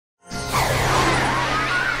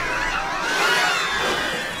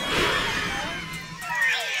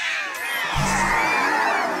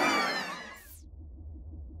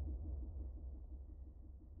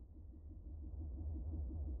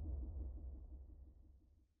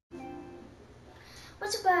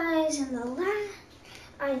what's up, guys? In the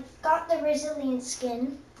I got the resilient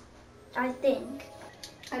skin. I think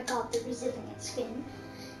I got the resilient skin.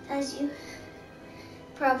 As you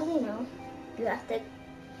probably know, you have to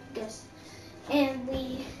guess. And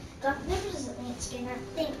we got the resilient skin, I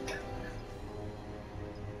think.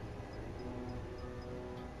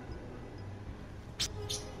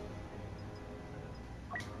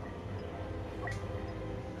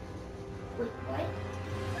 Wait, what?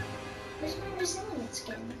 Where's my resilient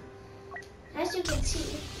skin? As you can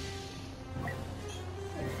see,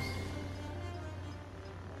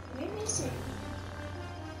 where is it?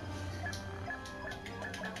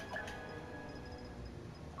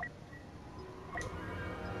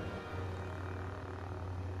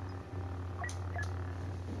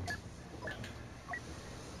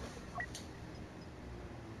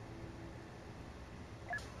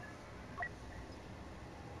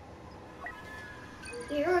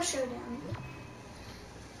 Hero Showdown.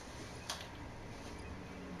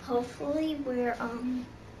 Hopefully we're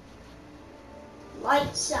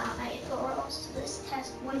light side, or else this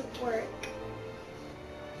test won't work.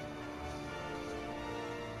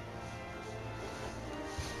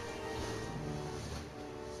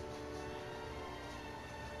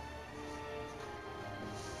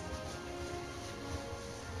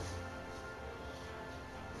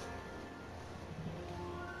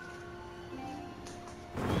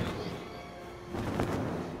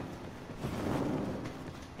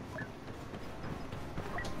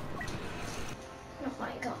 Oh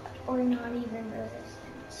my god, or not even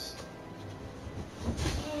resistance.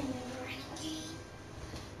 And we're in a game.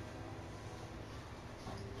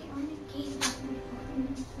 You're in a game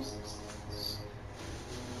with resistance.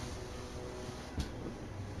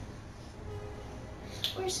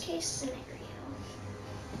 Worst case scenario.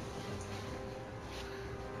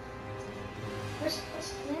 Worst case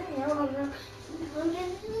scenario, I'm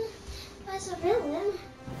loaded as a villain.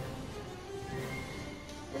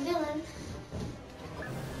 The villain.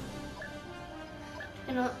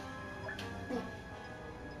 You know,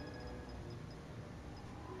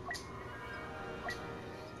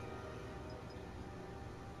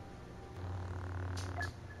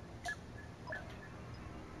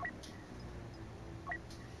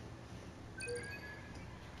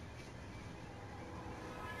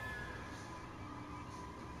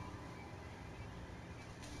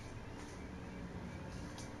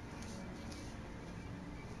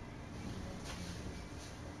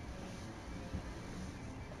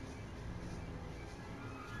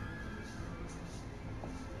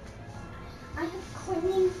 I have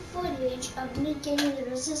clean footage of me getting the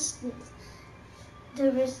resistance,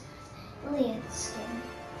 the resilient skin.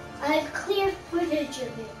 I have clear footage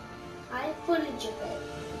of it. I have footage of it.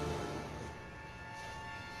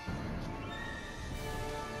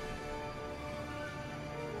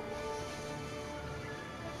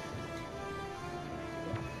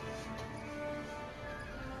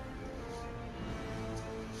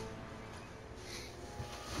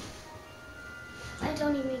 I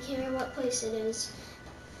don't even care what place it is.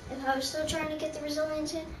 If I was still trying to get the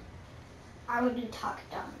resilience in, I would do talk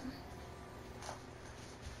down.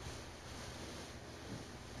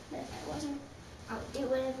 But if I wasn't, I would do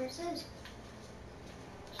whatever it says.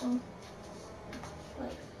 So,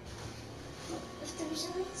 like, if the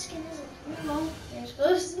resilience skin isn't, well, you're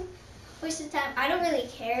supposed to waste of time. I don't really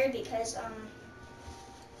care because,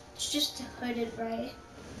 it's just hooded, right?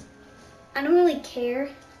 I don't really care.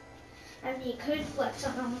 I mean, you could flex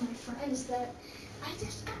on all my friends that I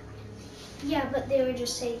just got. Yeah, but they would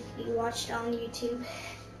just say you watched it on YouTube.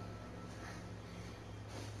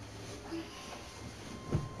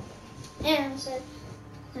 And I said,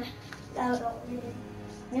 that would all be it.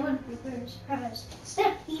 They wouldn't be very surprised.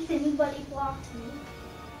 Except if anybody blocked me.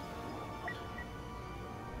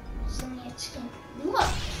 Resilient skin. Look!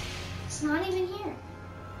 It's not even here.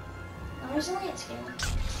 No resilient skin.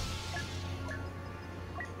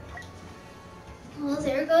 Well,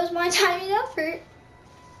 there goes my time and effort.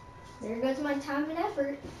 There goes my time and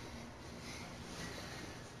effort.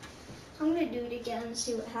 I'm gonna do it again and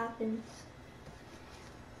see what happens.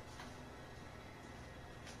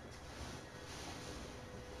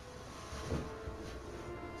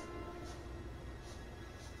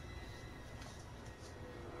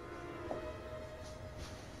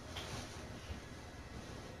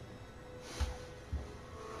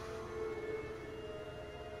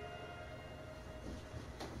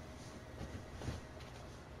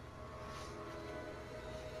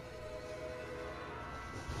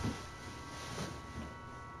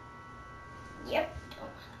 Yep, don't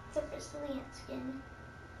have the resilient skin.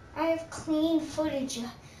 I have clean footage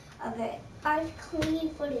of it. I have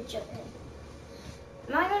clean footage of it.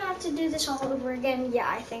 Am I gonna have to do this all over again? Yeah,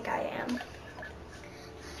 I think I am.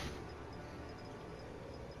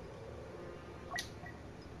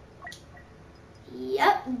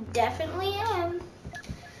 Yep, definitely am.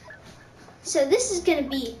 So this is gonna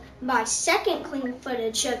be my second clean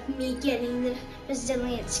footage of me getting the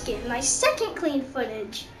resilient skin. My second clean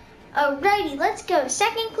footage. Alrighty, let's go.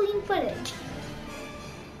 Second clean footage.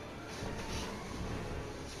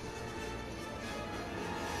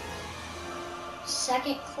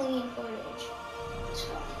 Second clean footage. Let's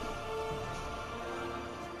go.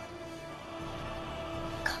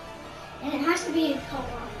 And it has to be in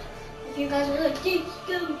co-op. If you guys are like, let's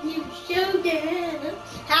go you showdown. It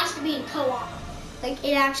has to be in co-op. Like,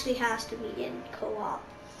 it actually has to be in co-op.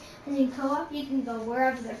 And in co-op, you can go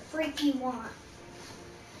wherever the freak you want.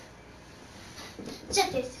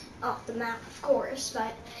 Except it's off the map, of course,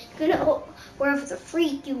 but you can go wherever the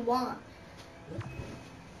freak you want.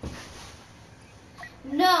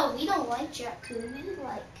 No, we don't like Jakku. We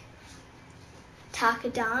like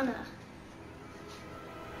Takadana.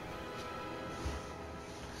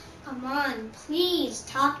 Come on, please,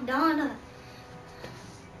 Takadana.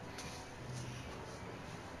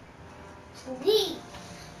 Please.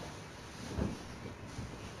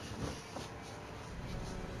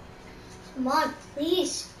 Come on,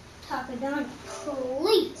 please, Takadana.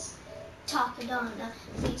 Please, Takadana.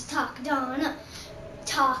 Please, Takadana.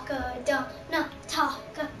 Takadana.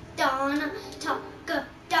 Takadana.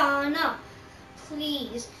 Takadana.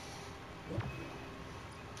 Please.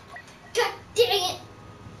 God dang it.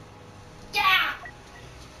 Yeah.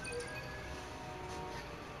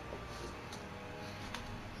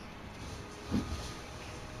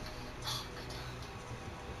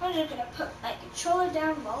 I'm just gonna put my controller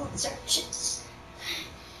down while it searches.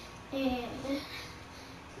 And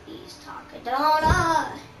please,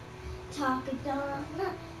 Takadana. Takadana.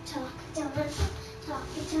 Takadana. Takadana.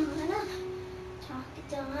 Takadana. Takadana.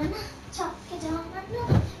 Takadana. Takadana. Takadana.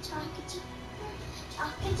 Takadana.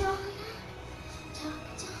 Takadana.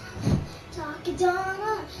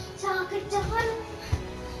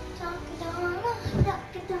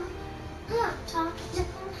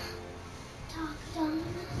 Takadana.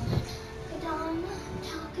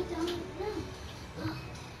 Takadana.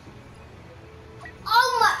 Oh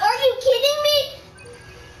my, are you kidding me?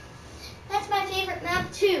 That's my favorite map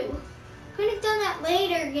too. Could have done that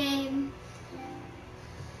later, game.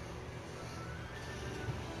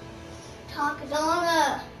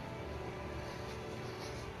 Takadana.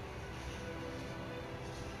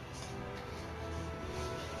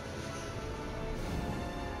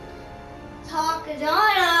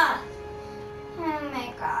 Takadana. Oh my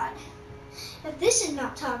god. If this is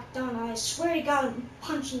not Takadana, I swear to God I'm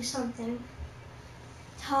punching something.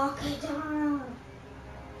 Takadana.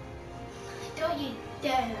 Don't you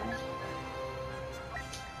dare.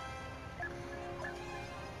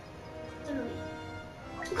 Literally.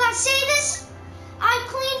 You guys see this? I have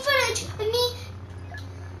clean footage of me.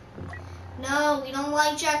 No, we don't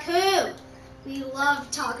like Jakku. We love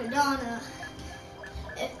Takadana.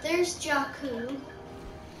 If there's Jakku,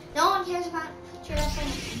 no one cares about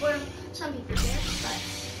Jurassic. Well, some people do, but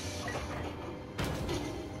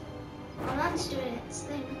well, that's doing its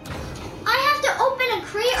thing. I have to open a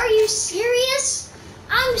crate? Are you serious?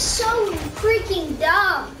 I'm so freaking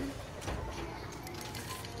dumb.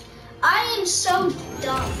 I am so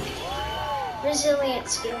dumb. Resilient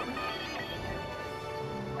skin.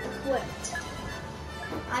 Equipped.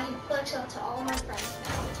 I can flex out to all my friends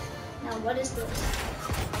now. Now, what is this?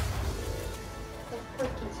 The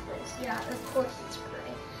frick is this? Yeah, of course it's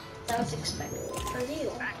gray. That was expected for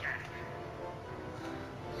you.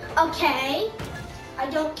 Okay. I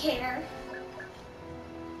don't care.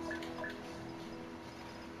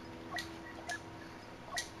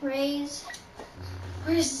 Raise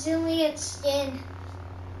resilient skin.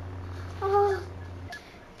 Oh.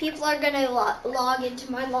 People are gonna log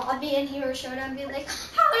into my lobby and hear a showdown and be like,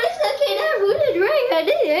 how does the kid have wounded ray?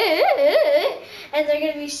 And they're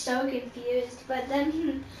gonna be so confused. But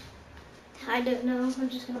then, I don't know. I'm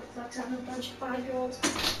just gonna flex on a bunch of 5-year-olds.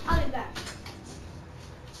 I'll be back.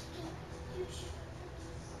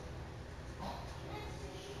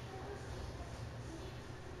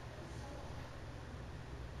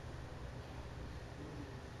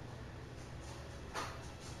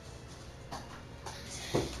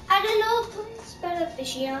 I don't know, please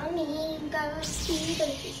beneficiary. Guys, please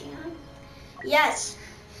beneficiary. Yes,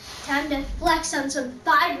 time to flex on some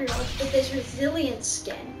 5-year-olds with this resilient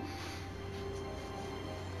skin.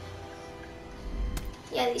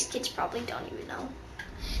 Yeah, these kids probably don't even know.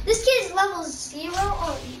 This kid's level 0.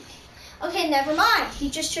 Oh, okay, never mind. He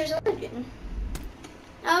just chose Origin.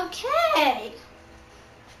 Okay.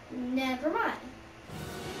 Never mind.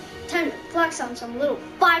 Time to flex on some little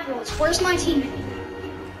 5-year-olds. Where's my teammate?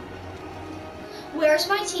 Where's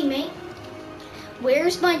my teammate?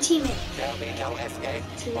 Where's my teammate? There'll be no escape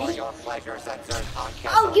for your pleasure sensors on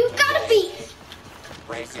Oh, you gotta be.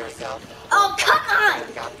 Brace yourself. Oh, come on.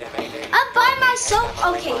 I'm by myself.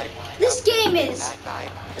 Okay, this game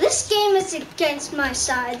is against my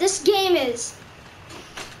side. This game is.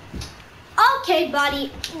 Okay,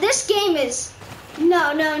 buddy. This game is.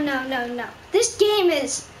 No. This game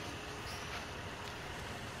is.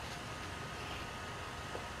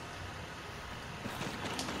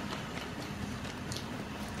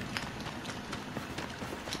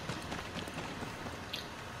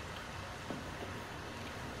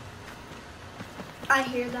 I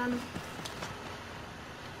hear them.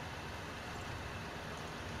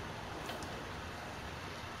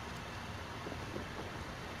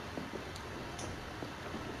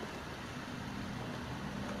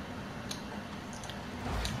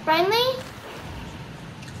 Friendly?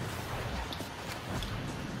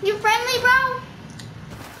 You friendly, bro?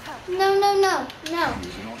 No.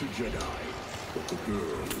 He's not a Jedi, but the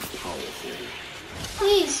girl is powerful.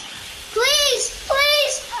 Please.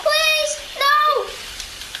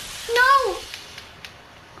 No.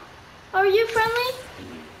 Are you friendly?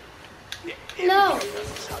 No.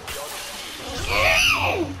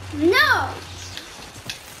 No.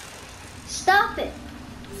 Stop it.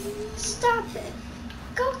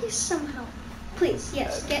 Go get some help. Please,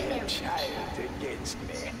 yes, get near me. Child against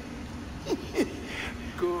me.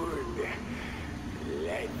 Good.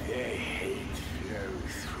 Let the hate flow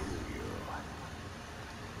through you.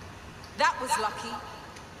 That was lucky.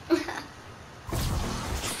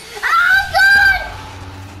 Oh, God!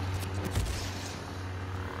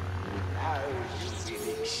 Now you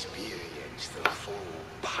will experience the full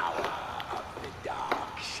power of the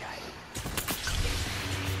dark side.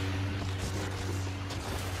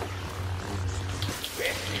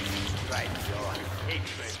 Right, your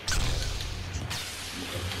hatred.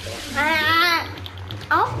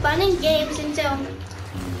 All fun and games until.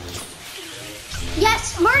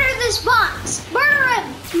 Yes, murder this box! Murder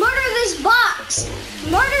him! Murder this box!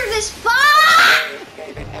 Murder this box!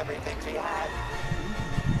 Gave it everything we had.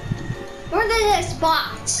 Murder this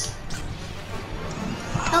box!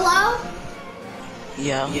 Hello?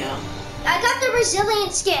 Yeah. I got the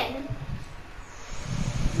resilient skin.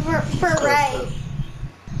 For Ray.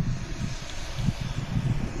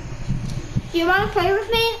 Do you want to play with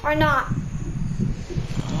me or not?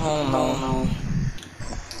 Oh no.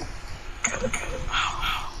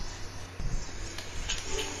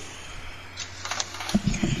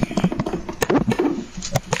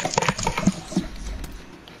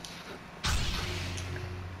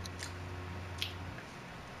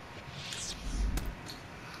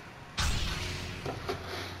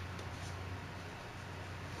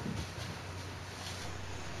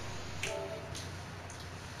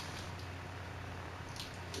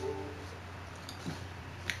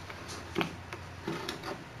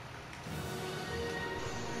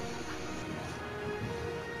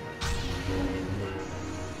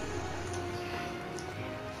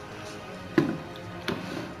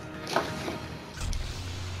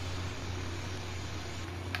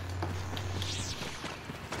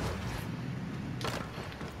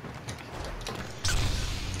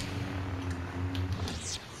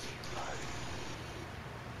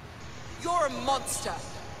 You're a monster.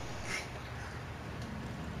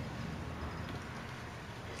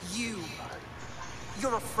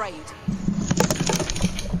 You're afraid.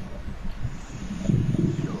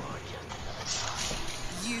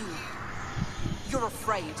 You're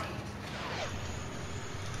afraid.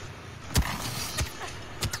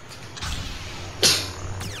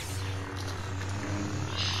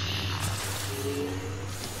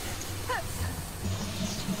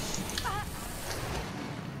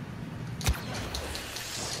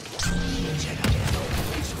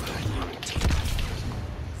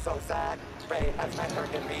 So sad. Ray has met her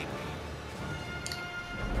defeat.